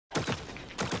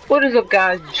What is up,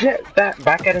 guys? Jet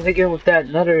back at us again with that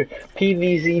another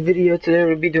PVZ video. Today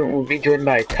we'll be joined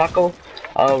by Taco.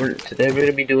 Today we're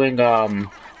gonna be doing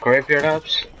graveyard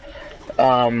ops.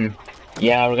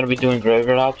 Yeah, we're gonna be doing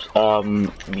graveyard ops. I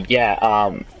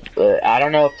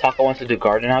don't know if Taco wants to do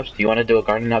garden ops. Do you want to do a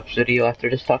garden ops video after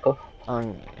this, Taco?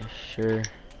 Sure.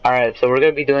 Alright, so we're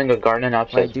gonna be doing a garden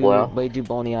ops as well. But do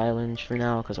Boney Island for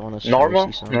now, because I want to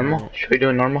normal. See normal. Should we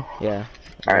do normal? Yeah.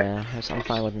 Alright. Yeah, I'm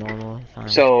fine with normal. Fine.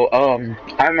 So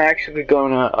I'm actually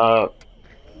gonna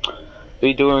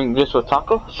be doing this with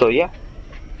Taco. So yeah.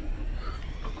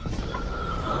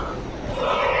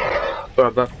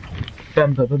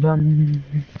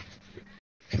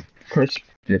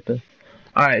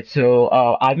 Alright, so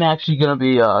I'm actually gonna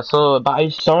be so by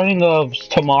starting of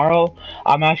tomorrow,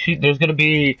 there's gonna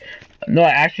be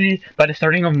by the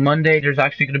starting of Monday, there's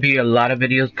actually gonna be a lot of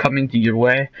videos coming to your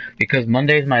way because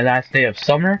Monday is my last day of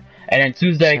summer, and then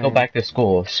Tuesday I go back to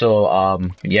school. So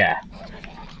yeah.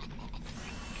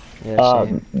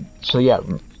 So yeah,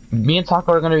 me and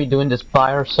Taco are gonna be doing this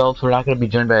by ourselves. We're not gonna be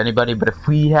joined by anybody, but if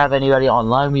we have anybody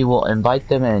online, we will invite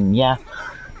them, and yeah.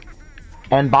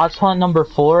 And boss hunt number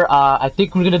 4, I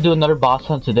think we're gonna do another boss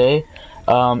hunt today.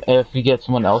 If we get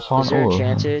someone else on. Is there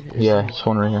enchanted? Yeah, it's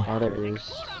one right here. Oh, there it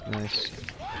is. Nice.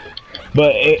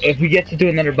 But if we get to do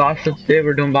another boss hunt today,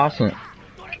 we're doing boss hunt.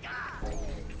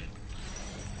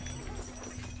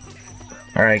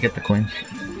 Alright, get the coins.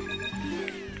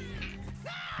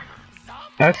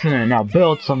 Excellent, now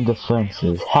build some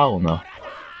defenses. Hell no.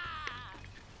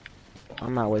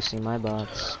 I'm not wasting my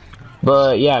bots.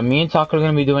 But yeah, me and Taco are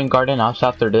gonna be doing garden ops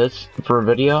after this for a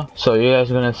video, so you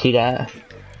guys are gonna see that.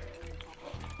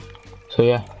 So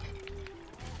yeah.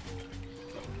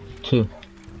 2.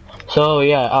 So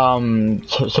yeah,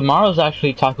 tomorrow's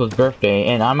actually Taco's birthday,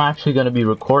 and I'm actually gonna be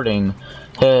recording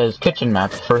his kitchen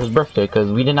map for his birthday because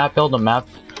we did not build a map,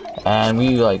 and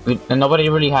and nobody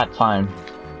really had time.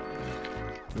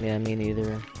 Yeah, me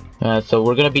neither. Yeah, so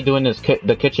we're gonna be doing the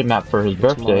kitchen map for his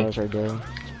birthday. Tomorrow's our day.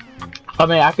 I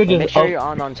mean, I could just make sure you're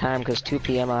on time because 2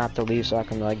 PM I have to leave so I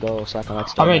can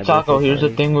start. I mean, Taco, here's the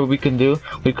thing: what we can do,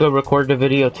 we could record the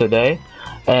video today,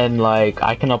 and I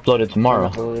can upload it tomorrow.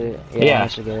 Yeah.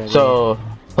 So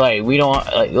we don't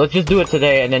let's just do it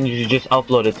today, and then you just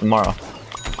upload it tomorrow.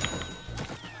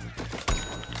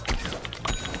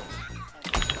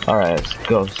 All right, let's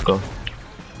go.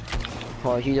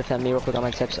 Well, if you defend me real quick, I'm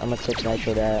gonna text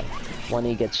Nitro that when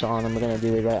he gets on, I'm gonna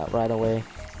do it right away.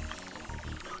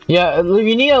 Yeah,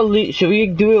 we need should we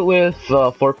do it with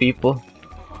 4 people?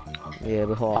 Yeah,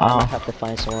 but hold on, I might have to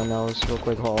find someone else real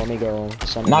quick. Hold on, let me go.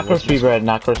 Not crispy bread.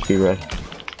 Not crispy bread.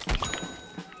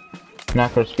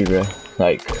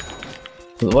 Like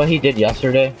what he did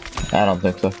yesterday? I don't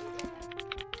think so.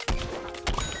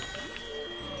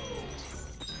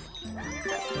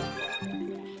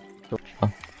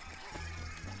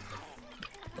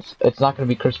 It's not gonna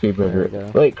be crispy bread.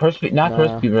 Right? Wait, crispy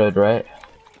bread, right?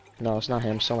 No, it's not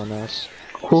him. Someone else.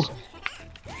 Who?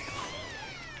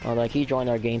 Oh, he joined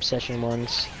our game session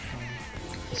once.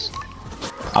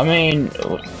 I mean,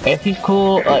 if he's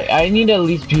cool, I need to at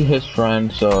least be his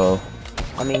friend. So.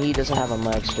 I mean, he doesn't have a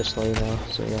mic, just so you know.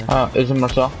 So yeah. Is it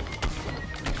Marcel?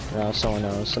 No, someone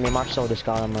else. I mean, Marcel just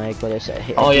got a mic, but it's.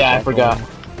 Oh yeah, I forgot.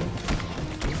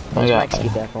 Oh yeah.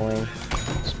 Keep that going.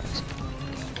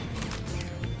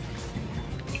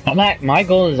 My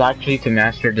goal is actually to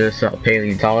master this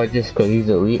paleontologist because he's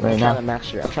elite right now. I'm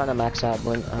trying to max out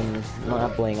bling.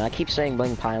 Not bling. I keep saying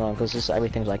bling pylon because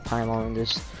everything's like pylon.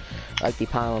 Just like the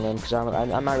pylon him because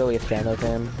I'm not really a fan of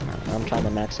him. I'm trying to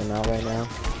max him out right now.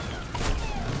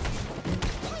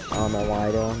 I don't know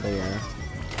why though, but yeah,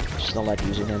 just don't like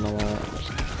using him a lot.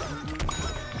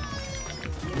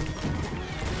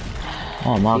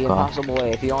 Oh my god. The impossible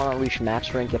way. If you want to reach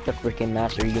max rank, you have to freaking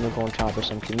master Unicorn Chop or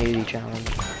some community challenge.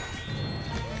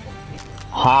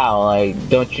 How?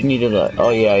 Don't you need to oh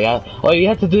yeah. Oh, you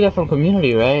have to do that from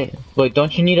community, right? But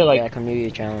don't you need to Yeah,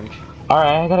 community challenge.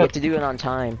 Alright, I gotta. You have to do it on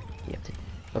time. You have to,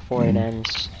 before it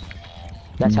ends.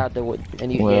 That's how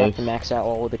and you have to max out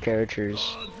all of the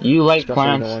characters. You like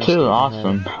plants too?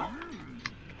 Awesome.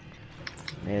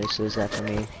 Yeah, this is that for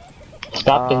me.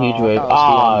 Stop the huge wave.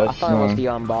 I thought it was the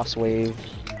boss wave.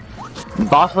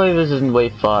 Boss wave is in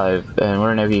wave 5, and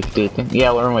we're in wave 3.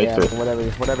 Yeah, we're in wave 3.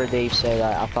 Whatever Dave said,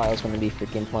 I thought it was gonna be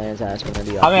freaking plans. That's gonna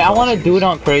be. I mean, I want to do it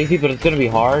on crazy, but it's gonna be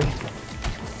hard.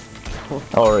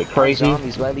 Or crazy.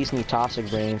 Zombies, but at least need toxic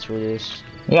brains for this.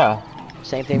 Yeah.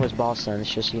 Same thing with boss hunt.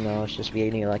 It's just we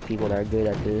need people that are good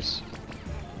at this.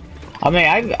 I mean,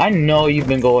 I know you've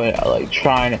been going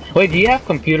trying to. Wait, do you have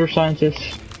computer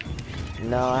scientists?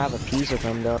 No, I have a piece of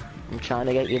them though. I'm trying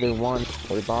to get either one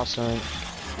or boss hunt.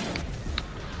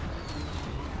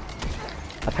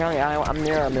 Apparently, I'm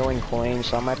near 1,000,000 coins,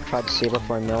 so I might try to save up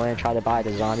for 1,000,000, try to buy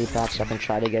the zombie pack so I can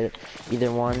try to get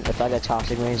either one. If I get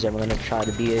toxic rings, then we're gonna try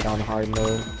to beat it on hard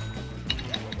mode.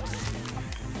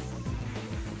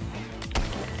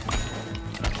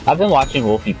 I've been watching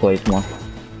Wolfie plays more.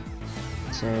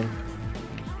 Same.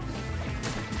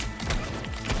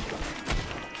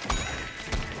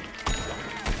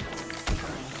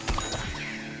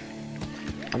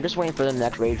 I'm just waiting for the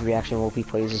next rage reaction Wolfie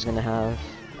plays is gonna have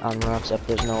on rocks if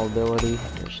there's no ability.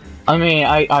 I mean,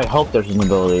 I hope there's an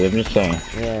ability, I'm just saying.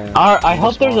 Yeah. I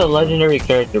hope there's a legendary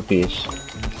character piece.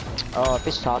 Oh, if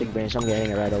it's toxic rings, I'm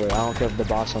getting it right away. I don't care if the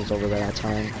boss comes over by that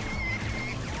time.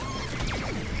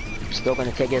 Still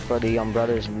gonna take it for the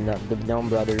brothers, the gnome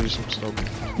brothers.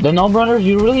 The gnome brothers,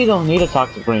 you really don't need a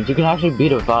toxic range. You can actually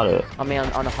beat it without it. I mean,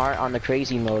 on the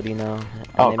crazy mode, you know.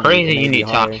 Oh, crazy, you need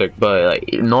toxic, but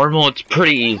like normal, it's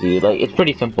pretty easy. Like it's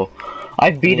pretty simple.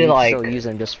 I beat it like. Still use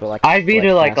them just for like. I beat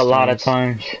it like a lot of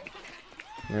times.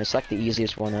 And it's like the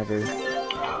easiest one ever.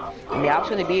 I mean, I was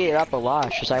gonna beat it up a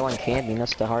lot, just I went camping.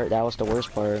 That was the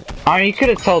worst part. I mean, you could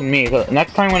have told me.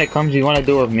 Next time when it comes, you want to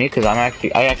do it with me, cause I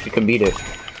actually can beat it.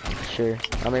 Sure.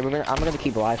 I mean, I'm gonna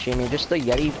keep live streaming. Just the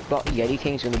Yeti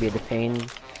King's gonna be a pain.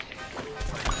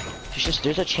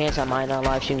 There's a chance I might not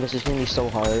live stream because it's gonna be so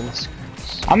hard.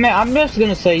 I mean, I'm just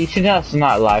gonna say you should just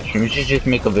not live stream. You should just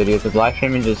make a video because live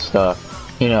streaming just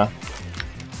you know.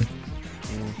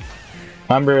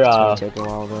 Remember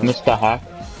Mr. Hack?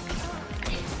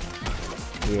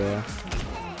 Yeah.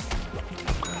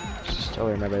 Still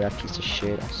remember that piece of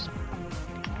shit.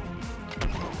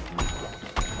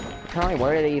 Apparently,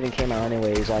 where they even came out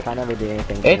anyways, like, I never did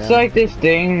anything. It's like this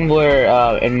thing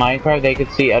where, in Minecraft, they could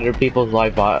see other people's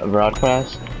live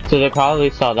broadcasts. So they probably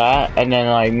saw that, and then,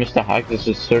 like, Mr. Hack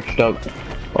just searched up,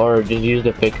 or just used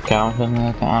a fake account or something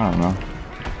like that. I don't know.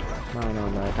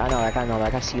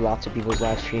 I see lots of people's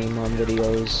live stream on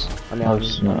videos. I mean, on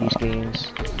these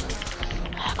games.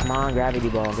 Come on, gravity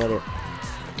ball, get it.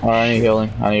 Oh, I need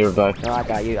healing. I need revive. No, I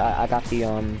got you. I got the,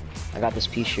 I got this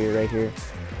piece here, right here.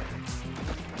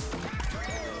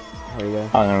 There you go.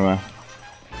 Oh, never mind.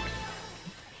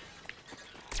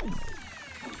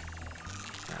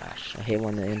 Gosh, I hate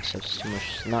when the imps have too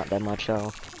much, not that much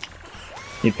health.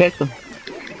 You picked them.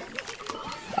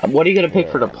 What are you gonna pick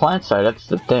for the plant side? That's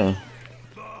the thing.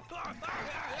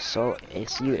 So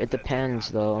it depends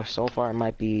though. So far it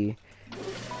might be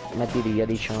the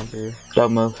Yeti Chomper.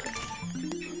 Don't move.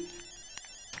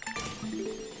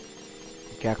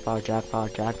 Jackpot.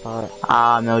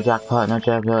 Ah, no jackpot, no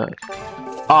jackpot.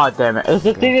 Oh damn it!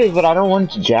 The thing is, what I don't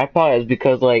want to jackpot is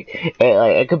because like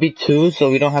it could be 2, so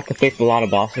we don't have to face a lot of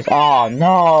bosses. Oh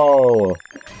no!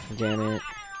 Damn it!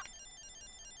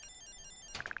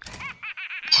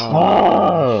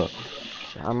 Oh!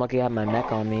 I'm lucky I have my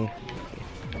mech on me.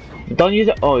 Don't use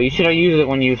it. Oh, you should have used it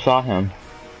when you saw him.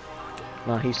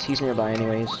 No, he's nearby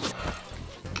anyways.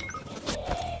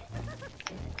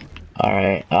 All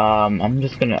right. I'm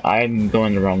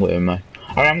going the wrong way, am I?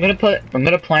 Alright, I'm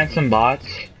gonna plant some bots.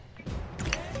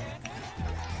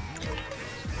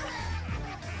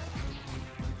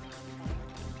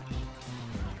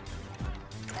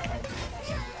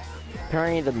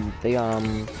 Apparently the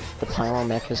Pylon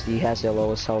mech has the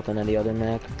lowest health than any other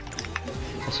mech.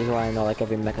 This is why I know like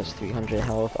every mech has 300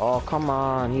 health. Oh come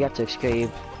on, he had to escape.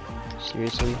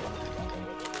 Seriously.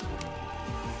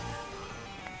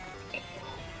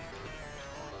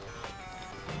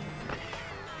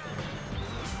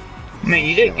 Man,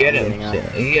 you did get him.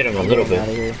 You get him a little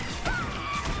bit.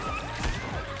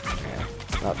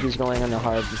 Oh, he's going in the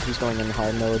hard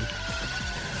mode.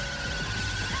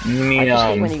 I mean, I just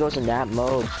hate when he goes in that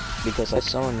mode because that's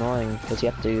so annoying. Because you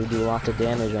have to do lots of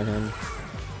damage on him.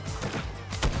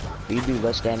 But you do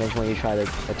less damage when you try to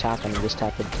attack him this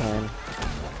type of time.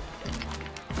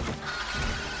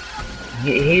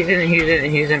 He's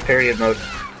in period mode.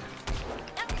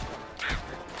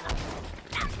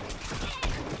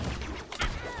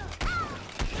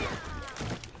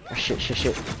 Oh,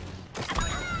 shit.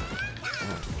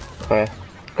 Okay,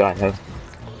 got him.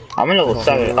 I'm in level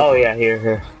 7. Oh yeah,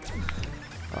 here.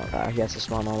 Oh god, he has to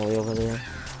spawn all the way over there.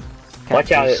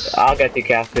 Watch out! I'll get the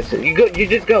cactus. You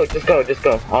just go.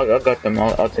 I'll get them.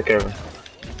 I'll take care of them.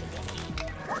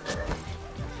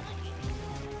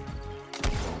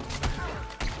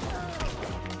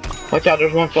 Watch out!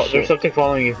 There's something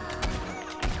following you.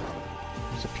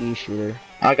 It's a pea shooter.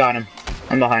 I got him.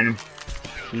 I'm behind him.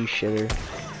 Pea shooter.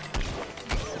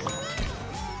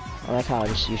 I like how I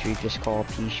just usually just call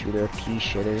pea shooter a pea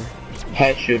shitter.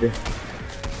 Head shooter.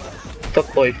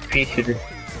 Fuck boy, pea shooter.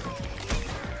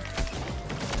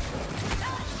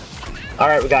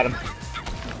 Alright, we got him.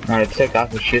 Alright, take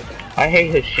off his shield. I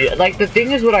hate his shield. Like, the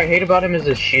thing is, what I hate about him is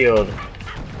his shield.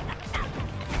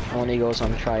 When he goes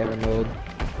on try-ever mode.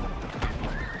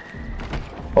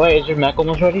 Wait, is your mech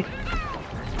almost ready?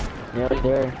 Yeah, right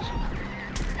there.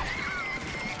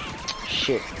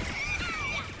 Shit.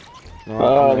 No,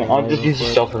 I'll just use the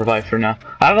self-revive for now.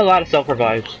 I have a lot of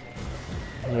self-revives.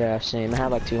 Yeah, same. I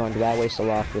have like 200. I wasted a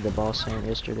lot for the boss hunt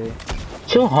yesterday.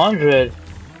 200?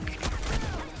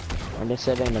 I've been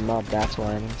setting them up, that's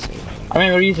why I didn't see them. I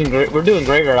mean, we're doing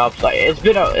graveyard ops. Like, it's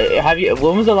been a,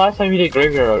 when was the last time you did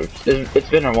graveyard ops? It's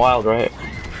been a while, right?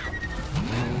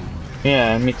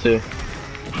 Yeah, me too.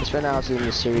 It's been out doing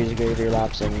the series graveyard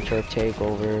laps and turf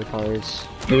takeover cards.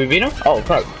 Did we beat him? Oh,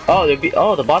 crap. Oh,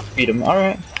 the bots beat him.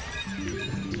 Alright.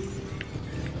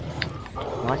 I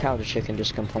like how the chicken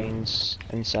just complains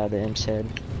inside the imp's head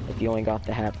if you only got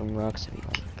the hat from Rux.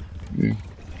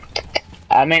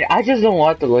 I mean, I just don't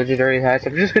want the legendary hats.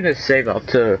 I'm just gonna save up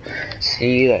to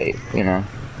see, like, you know.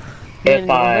 If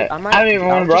I'll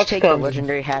when just Rux take comes, the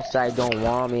legendary hats that I don't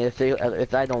want. I mean,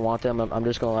 if I don't want them, I'm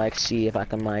just gonna like see if I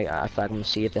can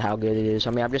see how good it is.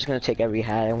 I mean, I'm just gonna take every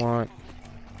hat I want.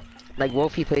 Like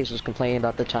Wolfie Plays was complaining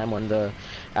about the time when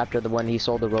when he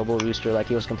sold the Robo Rooster, like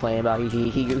he was complaining about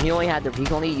he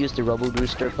only used the Robo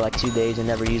Rooster for like 2 days and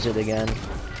never used it again.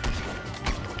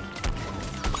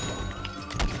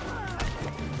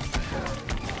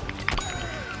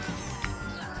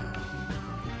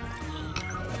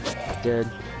 Did.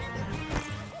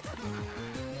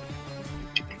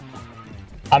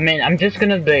 I mean, I'm just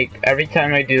gonna like every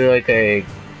time I do like a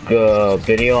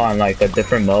video on like a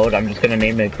different mode, I'm just gonna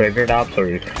name it Graveyard Ops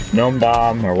or Gnome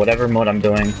Bomb or whatever mode I'm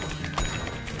doing.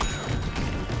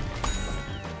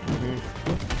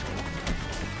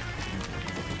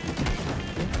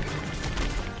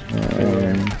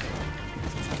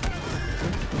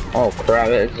 Oh crap!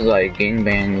 This is like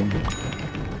gangbang.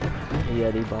 Yeah,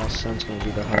 the boss sun's gonna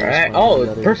be the hardest. Alright.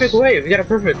 Oh, perfect wave. We got a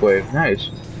perfect wave. Nice.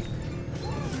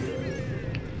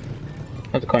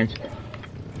 What's the coins?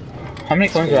 How many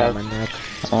coins do I have?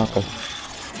 Oh, okay.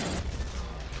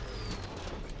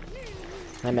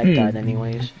 My mech died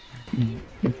anyways.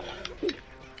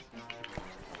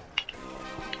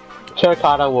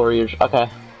 Terracotta Warriors. Okay.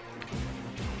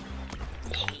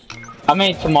 I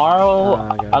mean, tomorrow,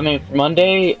 I mean,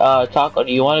 Monday, Taco,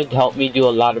 do you want to help me do a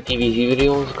lot of PvZ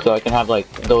videos so I can have, like,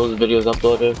 those videos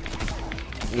uploaded?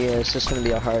 Yeah, it's just gonna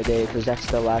be a hard day because that's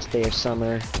the last day of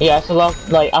summer. Yeah, so,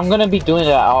 like, I'm gonna be doing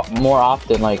that more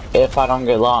often, like, if I don't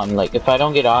get on. Like, if I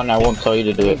don't get on, I won't tell you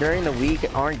to do it. During the week,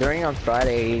 during on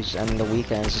Fridays and the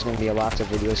weekends, there's gonna be lots of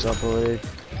videos uploaded.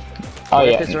 Oh,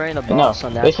 yeah. If it's during the boss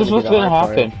on that, this is what's gonna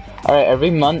happen. Alright,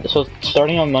 every month, so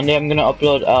starting on Monday, I'm gonna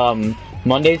upload,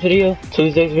 Monday's video,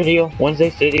 Tuesday's video,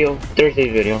 Wednesday's video,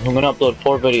 Thursday's video. I'm gonna upload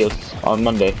 4 videos on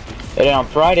Monday. And then on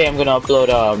Friday, I'm gonna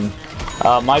upload,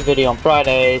 my video on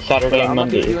Friday, Saturday, and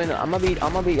Monday. I'm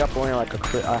gonna be uploading like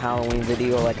a Halloween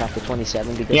video like after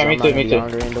 27 because yeah, me too.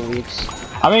 In the weeks.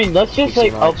 I mean, let's just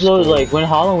like upload like when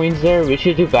Halloween's there. We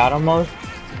should do battle mode.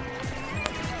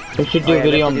 We should do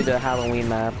video on the Halloween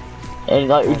map. And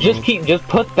like just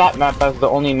put that map as the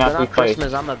only map we play. On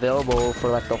Christmas, I'm available for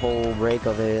like the whole break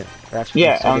of it.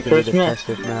 Yeah, on Christmas.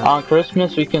 On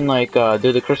Christmas, we can like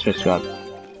do the Christmas map.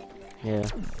 Yeah.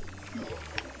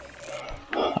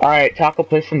 Alright, Taco,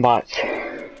 play some bots.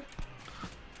 Yeah,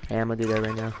 I'm gonna do that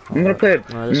right now. I'm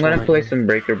gonna play some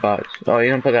breaker bots. Oh,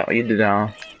 you don't put that. You do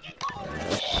that.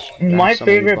 My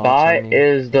favorite bot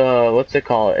is the what's it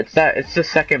called? It's the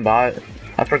second bot.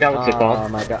 I forgot what's it called. Oh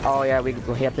my god. Oh yeah, we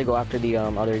have to go after the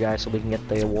other guy so we can get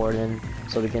the award in,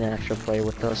 so we can actually play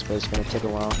with us. But it's gonna take a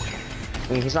while.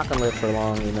 I mean, he's not gonna live for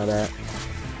long. You know that.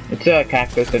 It's a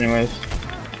cactus, anyways.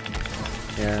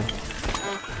 Yeah.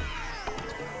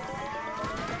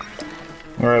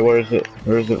 Alright, where is it?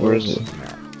 Where is it? Where is it?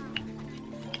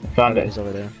 Found it. He's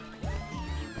over there.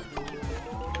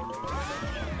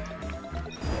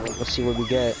 Let's see what we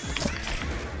get.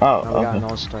 Oh, we got an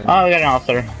all-star. Oh, we got an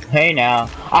all-star. Hey now.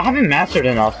 I haven't mastered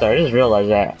an all-star, I just realized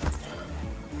that.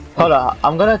 Hold on,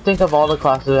 I'm gonna think of all the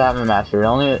classes I haven't mastered.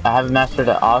 I haven't mastered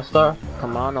an all-star.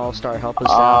 Come on, all-star, help us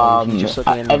out. He's just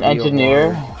looking in an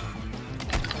engineer.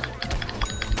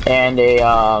 And a,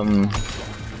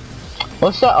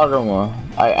 what's that other one?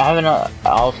 I have an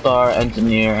all-star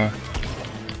engineer.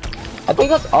 I think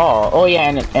that's all. Oh yeah,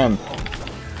 and an imp.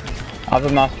 I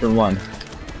haven't mastered one.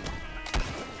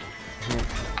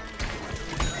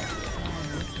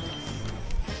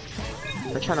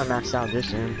 We're trying to max out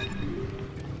this in.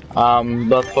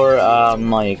 But for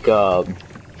like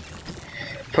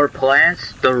For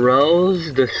plants, the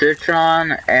rose, the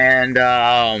citron, and what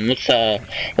I'm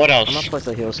gonna else? put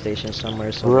the hill station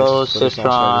somewhere so Rose, there's no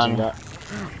servers in citron.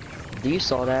 that. Do you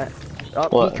saw that? Oh,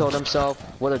 he What? killed himself.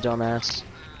 What a dumbass.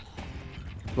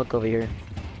 Look over here.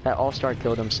 That all-star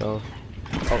killed himself.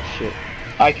 Oh shit.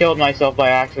 I killed myself by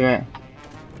accident.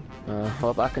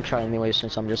 Well, I can try anyway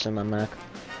since I'm just in my Mac.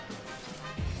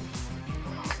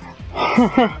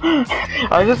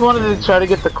 I just wanted to try to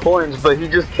get the coins, but he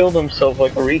just killed himself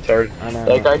like a retard. I know.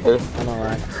 Like I did. I know.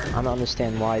 I don't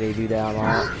understand why they do that.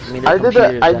 I mean, I did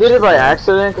it by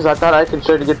accident because I thought I could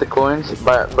try to get the coins,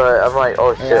 but I'm like,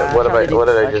 oh shit, Yeah, what did I just do?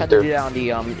 I tried to do that on the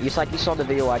it's like you saw the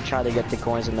video. I tried to get the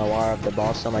coins in the wire of the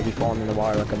boss. I'm like, he falling in the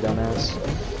wire like a dumbass.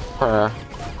 Yeah,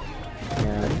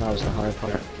 that was the hard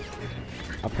part.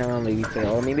 Apparently we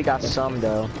failed. I mean, we got some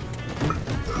though.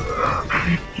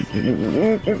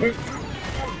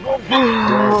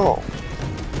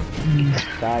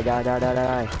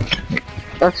 Die.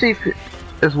 Let's see if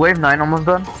is wave 9 almost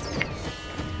done?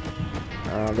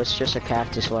 There's just a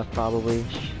cactus left probably.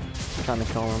 Trying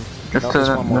to kill him. Just Nope, there's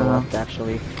one more left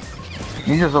actually.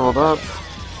 You just leveled up.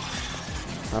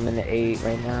 I'm in the 8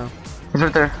 right now. He's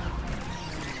right there.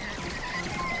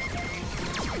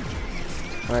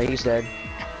 Alright, he's dead.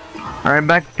 Alright,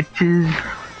 back bitches.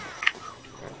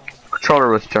 Controller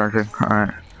was charging.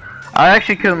 Alright. I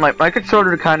actually couldn't my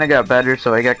controller kinda got better,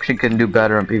 so I actually couldn't do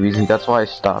better on PvZ. That's why I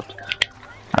stopped.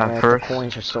 At first. The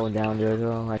coins are slowing down there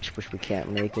though. I just wish we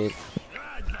can't make it.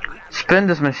 Spin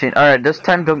this machine. Alright, this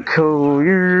time don't kill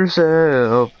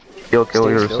yourself. You'll kill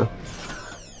yourself.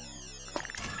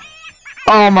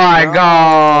 Oh my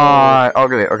god!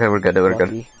 Okay, we're good.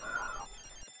 Lucky.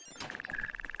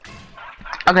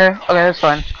 Okay, that's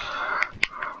fine.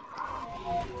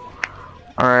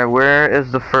 Alright, where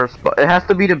is the first it has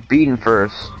to be the bean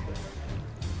first.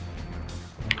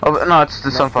 Oh, no, it's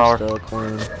the sunflower.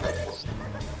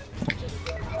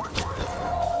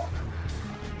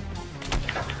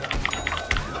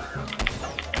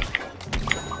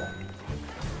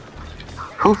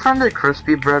 Who friended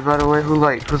Crispy Bread, by the way?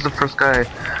 Who's the first guy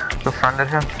who friended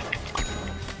him?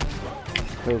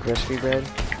 Who, Crispy Bread?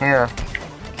 Yeah.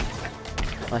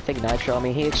 I think Nitro. I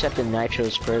mean, he accepted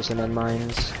Nitro's first and then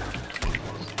mine's.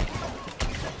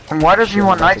 And why does he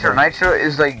want Nitro? Nitro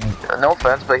is like, no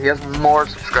offense, but he has more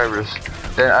subscribers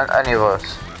than any of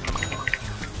us.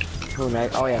 Who,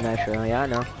 Oh yeah, Nitro. Yeah, I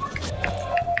know.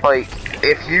 Like,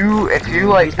 if you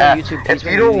like, if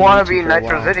you don't want to be in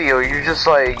Nitro's video, you just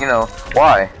like, you know,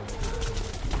 why?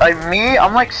 Like me,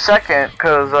 I'm like second,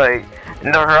 cause like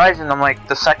in the Horizon, I'm like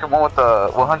the second one with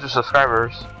the 100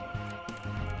 subscribers.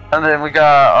 And then we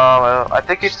got, I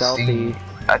think it's Stealthy.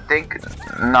 I think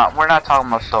not. We're not talking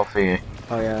about Stealthy.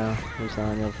 Oh yeah, he's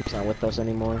not with us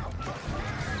anymore.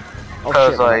 Oh,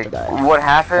 Cause shit, like, what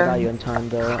happened? I got you in time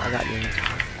though. I got you.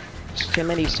 There's too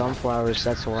many sunflowers.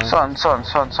 That's why. Sun.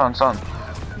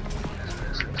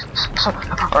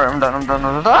 Alright, I'm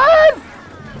done.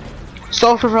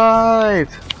 Self-revive!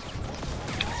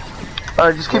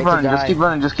 Alright, just keep running.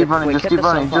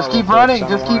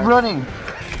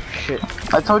 Shit.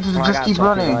 I told you to just keep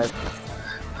running.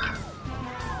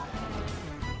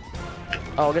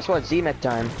 Oh, guess what? Z-Mech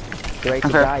time. Get ready to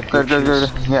die. Good.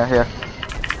 Yeah.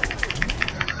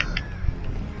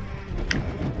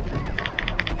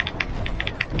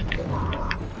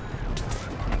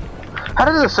 How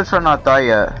did the Citron not die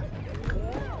yet?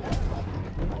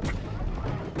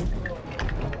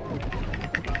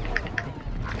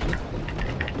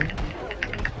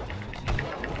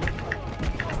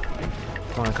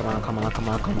 Come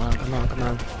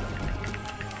on.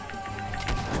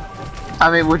 I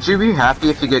mean, would you be happy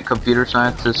if you get computer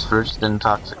scientists first and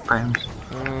toxic brains?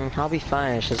 I'll be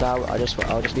fine. It's just I'll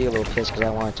just be a little pissed because I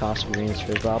want toxic brains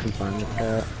first, but I'll be fine with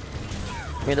that.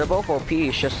 I mean, they're both OP.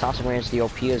 It's just toxic brains the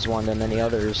OP's one than many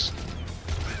others.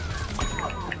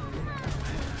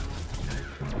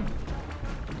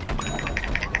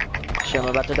 Shit, I'm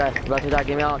about to die.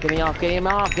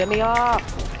 Get me off!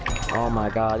 Oh my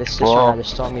god, this Citron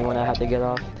just told me when I had to get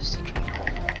off.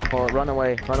 Oh, run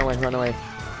away.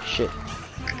 Shit.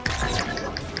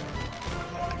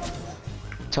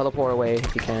 Teleport away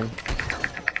if you can.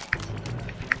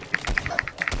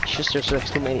 It's just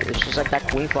there's too many. It's just like that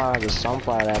queen flower, the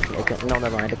sunflower. That no,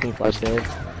 never mind. The queen flower's dead.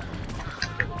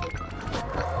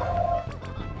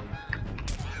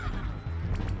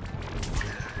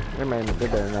 There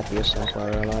better not be a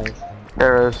sunflower alive.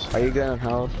 There is. Are you good on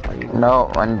health? No,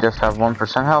 I just have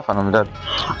 1% health and I'm dead.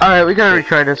 Alright, we gotta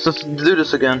retry this. Let's do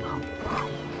this again.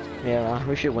 Yeah,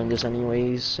 we should win this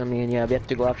anyways. I mean, yeah, we have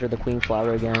to go after the queen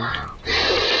flower again.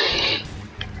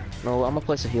 No, I'm gonna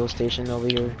place a heal station over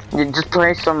here. You just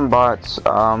place some bots.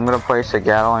 I'm gonna place a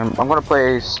Gatling. I'm gonna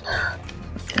place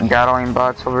Gatling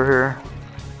bots over here.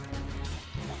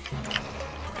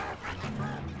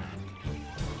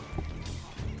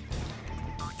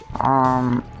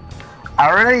 I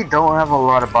really don't have a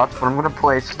lot of bots, but I'm gonna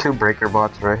place 2 breaker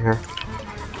bots right here.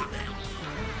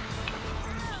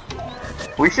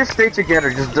 We should stay together.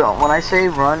 Just don't. When I say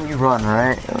run, you run,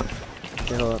 right?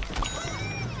 Okay, hold up.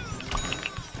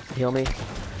 Heal me.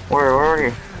 Where are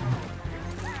you?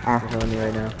 You're healing me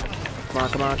right now. Come on,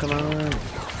 come on, come on.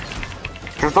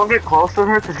 Just don't get close to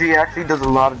her, because she actually does a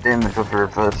lot of damage with her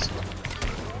fist.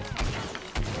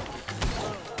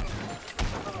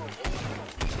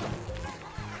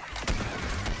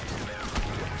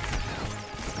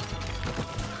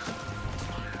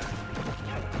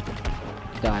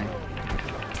 Die.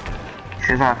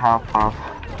 She's at half health.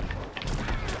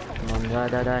 Come on, die,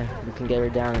 die, die. We can get her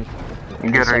down. You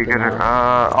get her, you get her.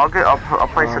 I'll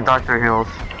place the doctor heals.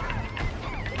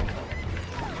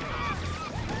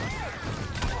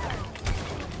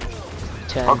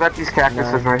 I'll get these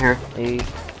cactuses 9, right here. 8,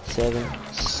 7,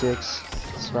 6,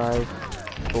 5,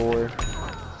 4,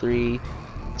 3,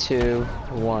 2,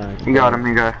 1. You got him,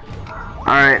 you got him.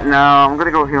 Alright, now I'm gonna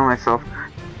go heal myself.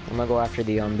 I'm gonna go after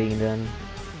the beam then.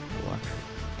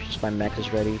 Just my mech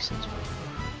is ready since.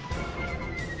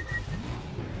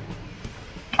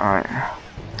 Alright.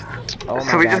 Oh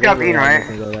So we just got bean, right?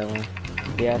 Go that way.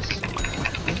 Yes.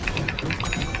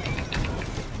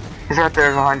 He's right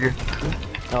there behind you.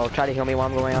 Oh, try to heal me while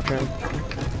I'm going after him.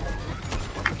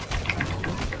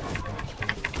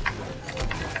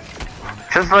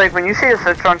 Just like when you see a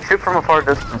Citron, shoot from a far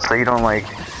distance so you don't like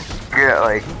you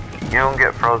don't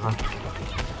get frozen.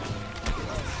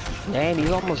 Damn, he's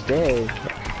almost dead.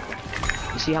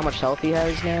 You see how much health he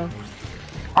has now?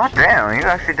 Oh damn, you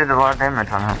actually did a lot of damage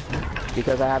on him.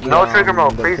 Because I have No trigger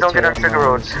mode, please don't get in trigger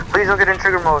mode. Please don't get in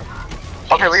trigger mode.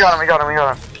 Okay, we got him, we got him, we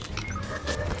got him.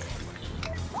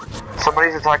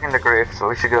 Somebody's attacking the grave, so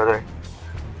we should go there.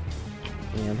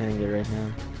 Yeah, I'm hitting it right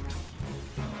now.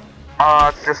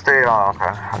 It's just a,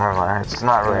 okay, never mind, it's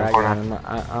not really important.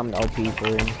 I'm OP for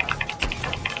him.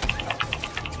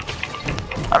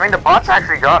 I mean, the bots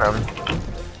actually got him.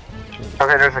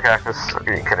 Okay, there's a cactus. Are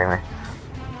you kidding me?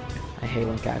 I hate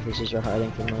when cactuses are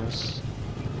hiding from us.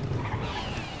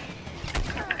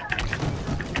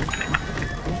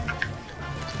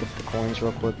 Let's get the coins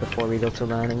real quick before we go to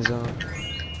landing zone.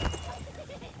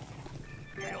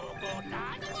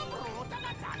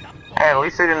 Hey, at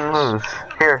least they didn't lose.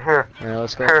 Here, here. Alright,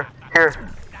 let's go. Here.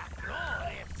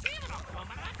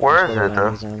 Where is it,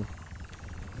 though? Zone.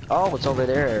 Oh, it's over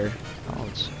there. Oh,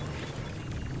 it's...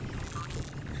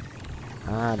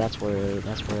 Ah, that's where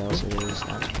else it is.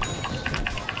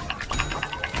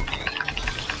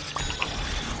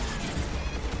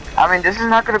 I mean, this is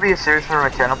not gonna be a series for my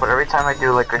channel, but every time I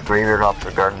do like a graveyard ops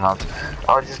or garden ops,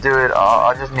 I'll just do it.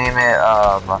 I'll just name it.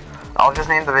 I'll just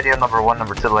name the video number 1,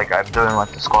 number 2, like I'm doing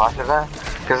like the squash event,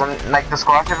 because like the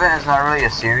squash event is not really a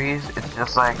series. It's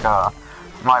just like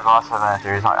my boss event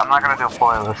series. I'm not gonna do a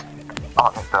playlist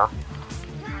on it though.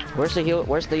 Where's the heal?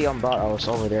 Where's the bot? Oh, it's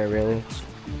over there, really.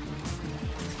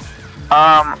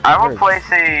 I will place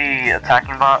a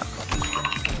attacking bot.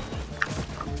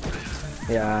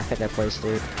 Yeah, I think I placed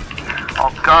it.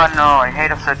 Oh god, no! I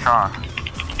hate a Citron.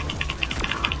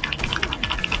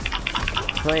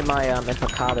 Play my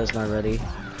Impacata's not ready.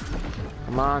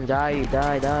 Come on, die,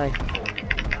 die.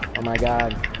 Oh my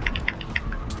god.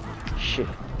 Shit.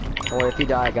 Or if you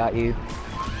die, I got you.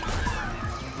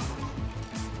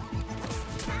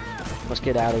 Let's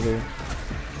get out of here.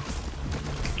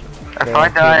 If I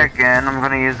die again, I'm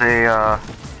gonna use a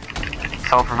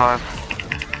self-revive.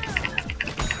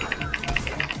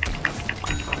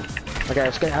 Okay,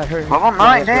 let's get out of here. Level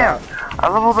 9, damn! I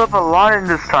leveled up a lot in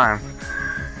this time.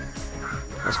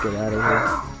 Let's get out of here.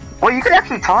 Wait, you can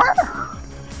actually taunt?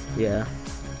 Yeah.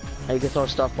 Hey, you can throw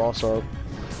stuff also.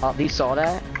 You saw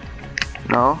that?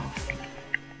 No.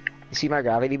 You see my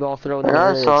gravity ball throw?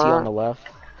 Yeah, I saw that. on the left.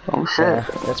 Oh shit. Yeah,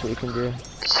 that's what you can do.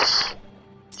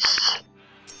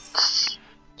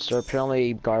 So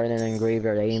apparently Garden and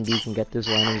Graveyard A and B can get those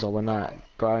landings, or we're not.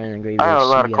 Garden and Graveyard I have a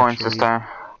lot C of coins actually. this time.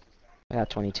 I got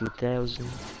 22,000.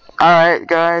 Alright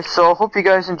guys, so I hope you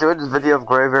guys enjoyed this video of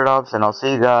Graveyard Ops, and I'll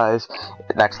see you guys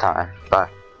next time. Bye.